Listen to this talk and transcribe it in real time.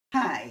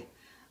Hi.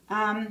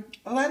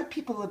 A lot of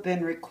people have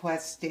been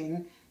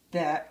requesting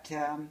that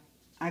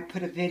I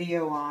put a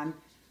video on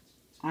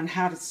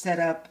how to set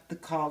up the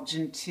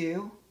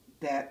CollGen2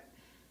 that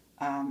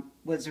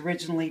was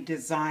originally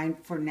designed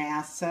for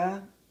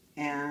NASA,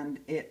 and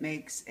it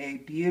makes a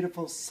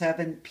beautiful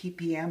 7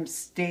 ppm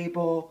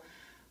stable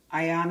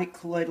ionic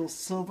colloidal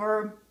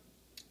silver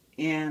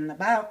in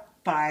about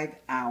 5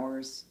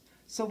 hours.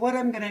 So what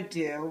I'm going to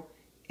do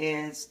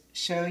is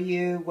show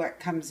you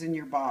what comes in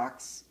your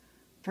box.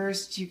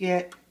 First, you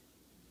get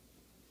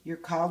your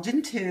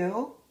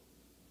CollGen2.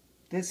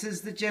 This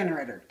is the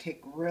generator. Take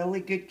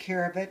really good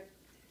care of it.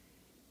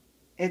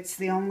 It's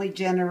the only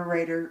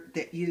generator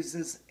that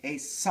uses a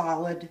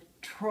solid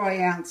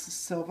troy ounce of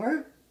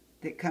silver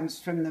that comes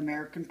from the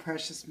American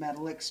Precious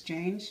Metal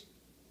Exchange.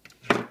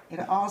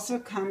 It also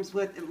comes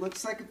with, it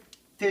looks like a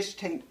fish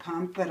tank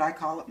pump, but I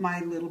call it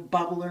my little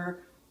bubbler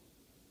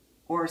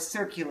or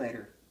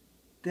circulator.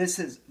 This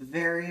is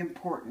very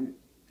important.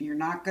 You're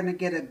not going to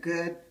get a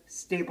good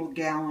stable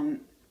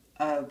gallon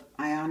of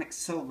ionic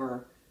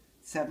silver,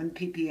 7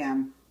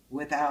 ppm,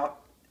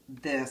 without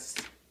this.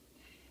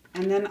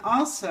 And then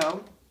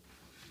also,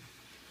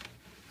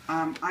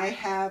 I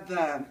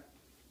have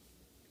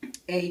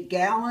a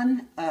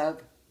gallon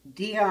of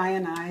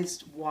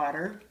deionized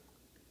water.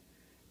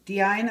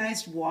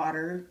 Deionized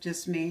water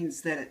just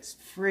means that it's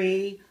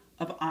free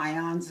of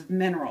ions of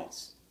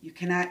minerals. You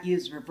cannot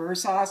use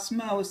reverse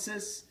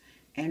osmosis,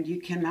 and you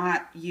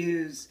cannot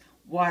use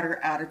water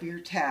out of your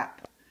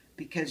tap,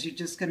 because you're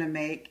just going to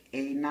make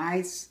a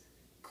nice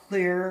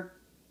clear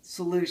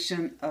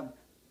solution of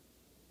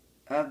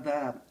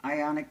the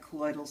ionic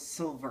colloidal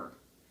silver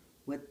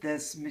with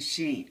this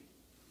machine.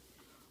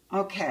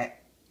 Okay,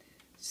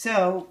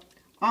 so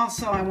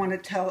also I want to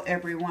tell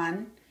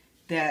everyone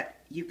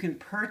that you can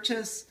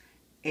purchase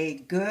a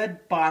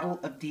good bottle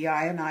of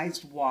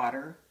deionized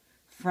water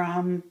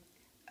from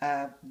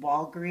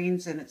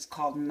Walgreens, and it's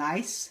called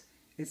Nice.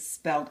 It's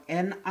spelled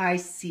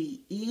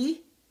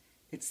N-I-C-E.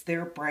 It's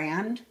their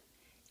brand,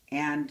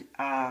 and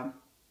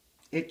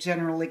it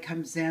generally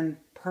comes in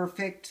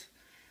perfect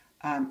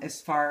as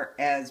far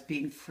as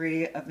being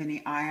free of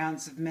any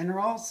ions of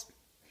minerals.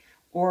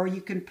 Or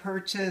you can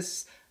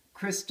purchase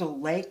Crystal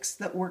Lakes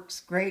that works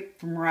great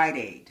from Rite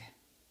Aid.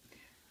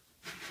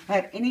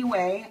 But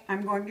anyway,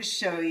 I'm going to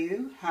show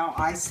you how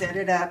I set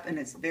it up, and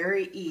it's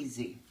very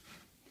easy.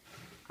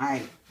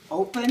 I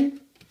open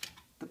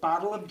the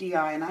bottle of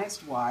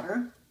deionized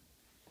water,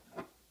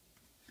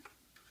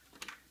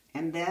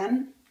 and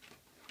then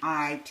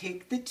I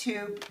take the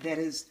tube that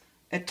is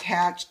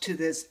attached to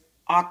this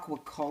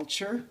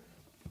aquaculture,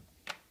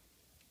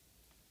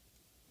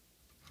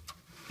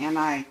 and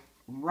I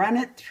run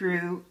it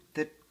through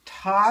the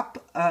top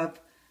of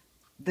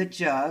the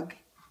jug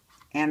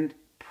and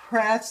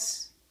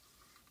press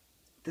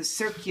the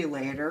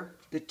circulator,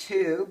 the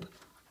tube,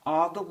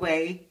 all the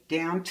way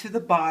down to the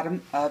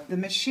bottom of the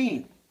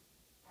machine.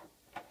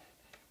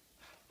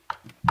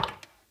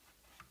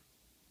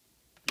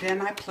 Then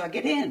I plug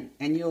it in,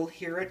 and you'll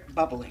hear it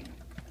bubbling.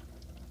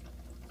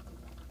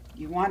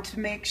 You want to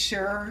make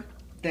sure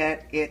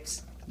that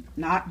it's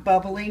not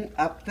bubbling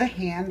up the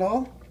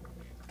handle,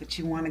 but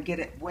you want to get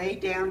it way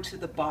down to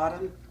the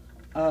bottom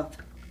of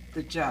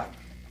the jug.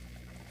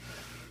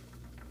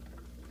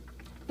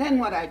 Then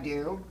what I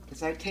do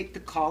is I take the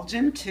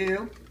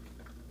CollGen2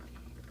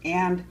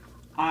 and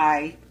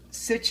I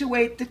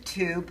situate the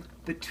tube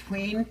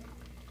between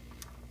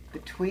the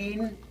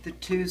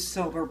two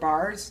silver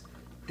bars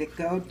that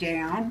go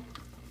down,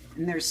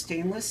 and they're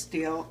stainless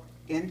steel,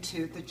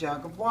 into the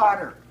jug of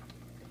water.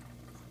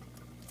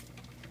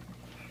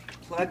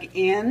 Plug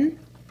in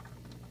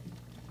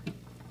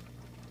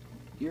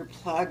your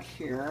plug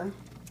here.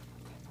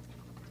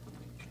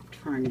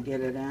 Trying to get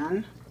it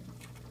in.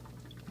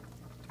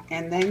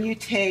 And then you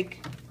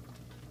take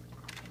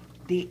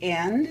the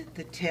end,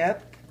 the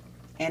tip,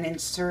 and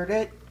insert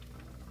it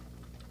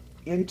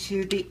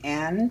into the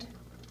end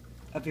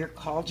of your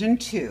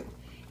CollGen2.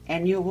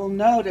 And you will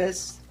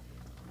notice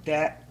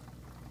that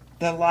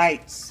the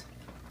lights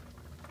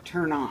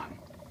turn on.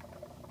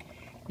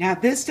 Now,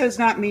 this does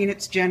not mean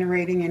it's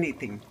generating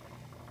anything.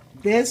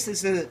 This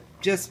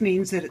just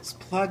means that it's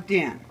plugged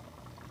in.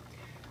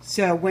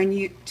 So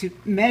to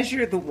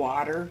measure the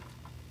water,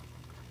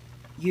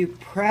 you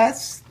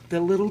press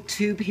the little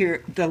tube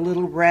here, the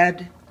little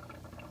red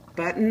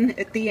button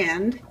at the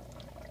end,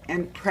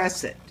 and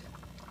press it.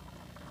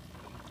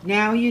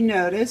 Now you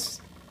notice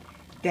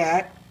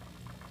that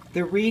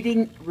the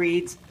reading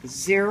reads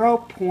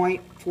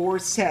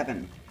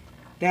 0.47.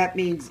 That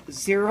means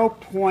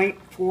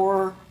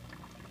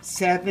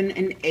 0.47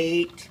 and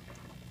 8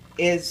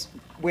 is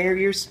where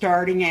you're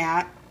starting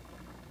at.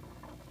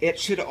 It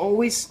should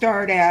always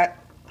start at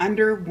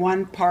under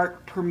 1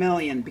 part per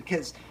million,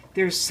 because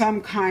there's some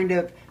kind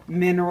of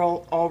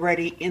mineral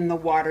already in the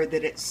water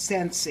that it's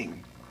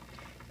sensing.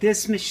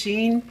 This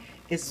machine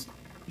is,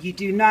 you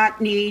do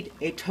not need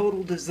a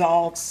total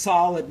dissolved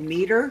solid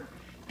meter,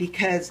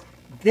 because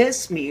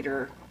this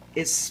meter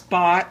is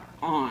spot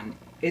on.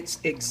 It's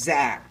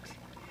exact.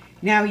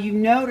 Now you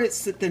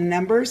notice that the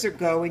numbers are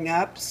going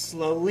up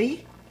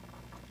slowly.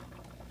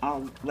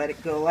 I'll let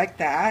it go like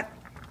that.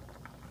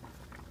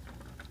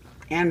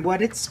 And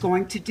what it's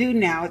going to do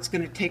now, it's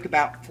going to take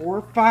about 4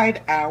 or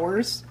 5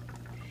 hours,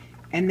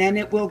 and then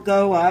it will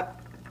go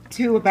up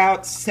to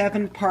about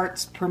 7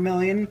 parts per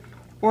million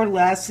or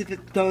less if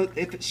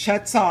it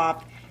shuts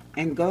off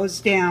and goes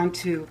down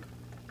to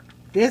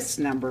this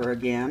number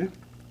again.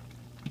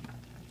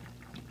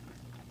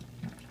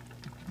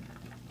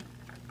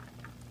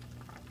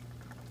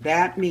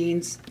 That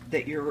means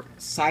that your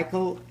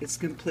cycle is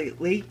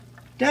completely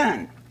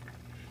done.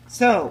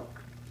 So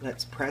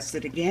let's press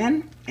it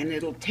again, and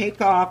it'll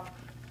take off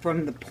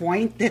from the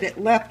point that it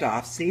left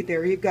off. See,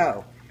 there you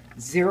go.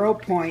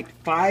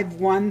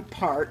 0.51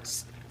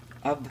 parts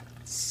of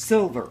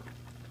silver,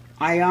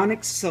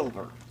 ionic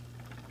silver.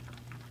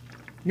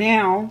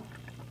 Now,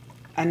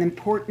 an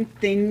important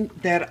thing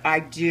that I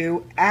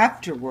do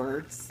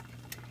afterwards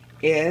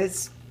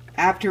is,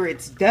 after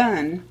it's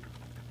done,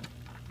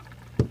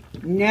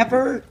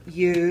 never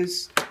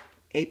use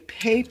a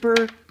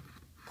paper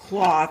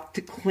cloth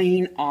to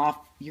clean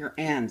off your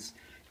ends.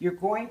 You're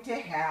going to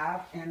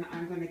have, and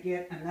I'm going to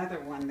get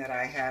another one that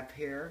I have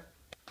here.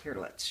 Here,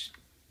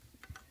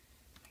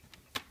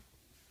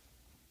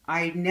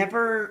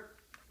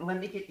 let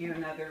me get you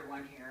another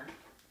one here.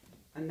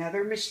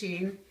 Another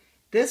machine.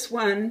 This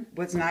one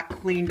was not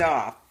cleaned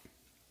off.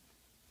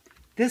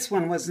 This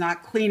one was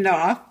not cleaned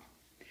off.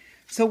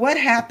 So what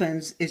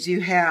happens is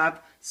you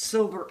have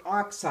silver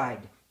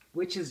oxide,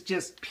 which is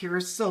just pure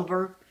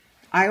silver.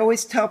 I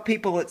always tell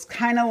people it's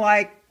kind of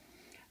like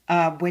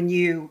when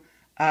you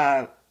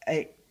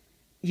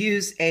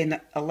use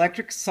an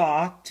electric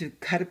saw to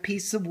cut a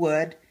piece of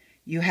wood,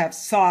 you have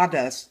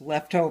sawdust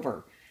left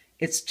over.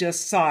 It's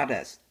just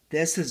sawdust.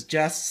 This is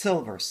just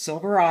silver,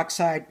 silver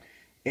oxide.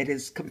 It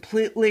is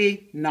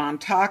completely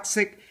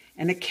non-toxic,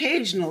 and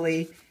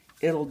occasionally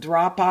it'll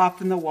drop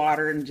off in the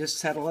water and just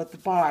settle at the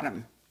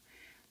bottom.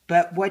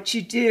 But what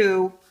you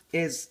do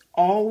is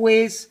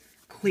always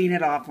clean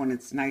it off when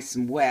it's nice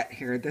and wet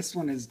here. This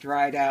one is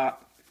dried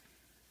out,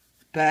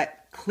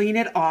 but clean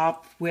it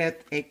off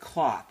with a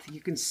cloth.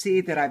 You can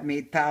see that I've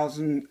made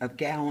thousands of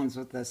gallons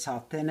with this,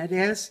 how thin it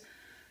is.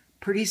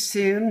 Pretty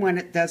soon, when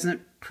it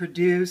doesn't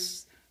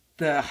produce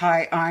the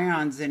high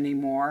ions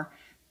anymore,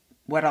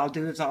 what I'll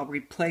do is I'll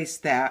replace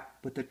that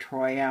with a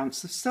troy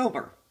ounce of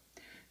silver.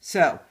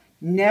 So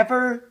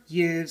never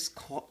use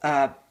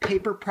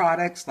paper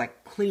products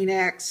like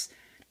Kleenex,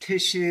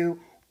 tissue,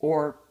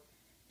 or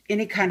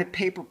any kind of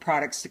paper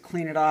products to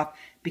clean it off,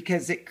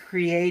 because it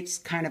creates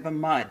kind of a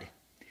mud.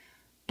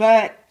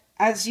 But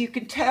as you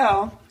can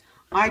tell,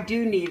 I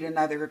do need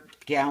another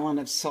gallon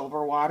of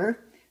silver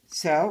water.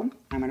 So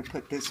I'm going to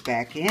put this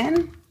back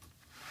in.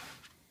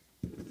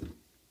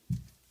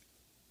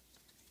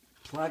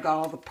 Plug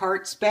all the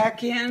parts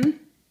back in.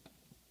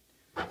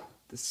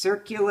 The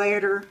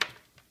circulator.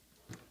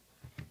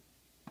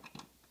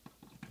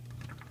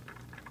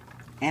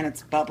 And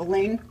it's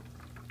bubbling.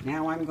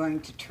 Now I'm going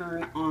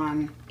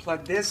to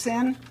plug this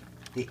in,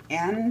 the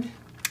end,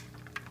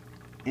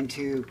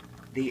 into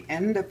the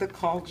end of the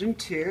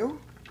CollGen2.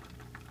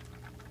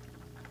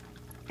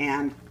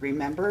 And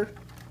remember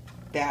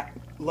that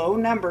low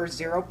number,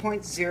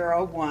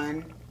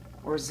 0.01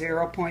 or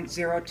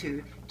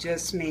 0.02,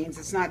 just means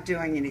it's not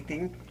doing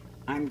anything.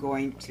 I'm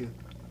going to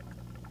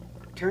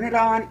turn it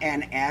on,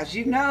 and as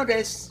you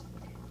notice,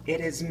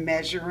 it is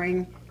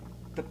measuring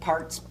the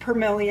parts per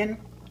million,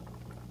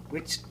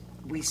 which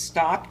we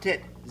stopped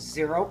at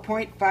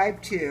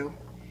 0.52,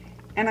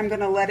 and I'm going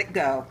to let it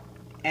go,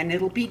 and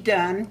it'll be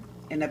done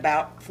in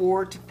about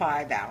 4 to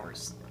 5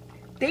 hours.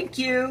 Thank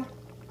you.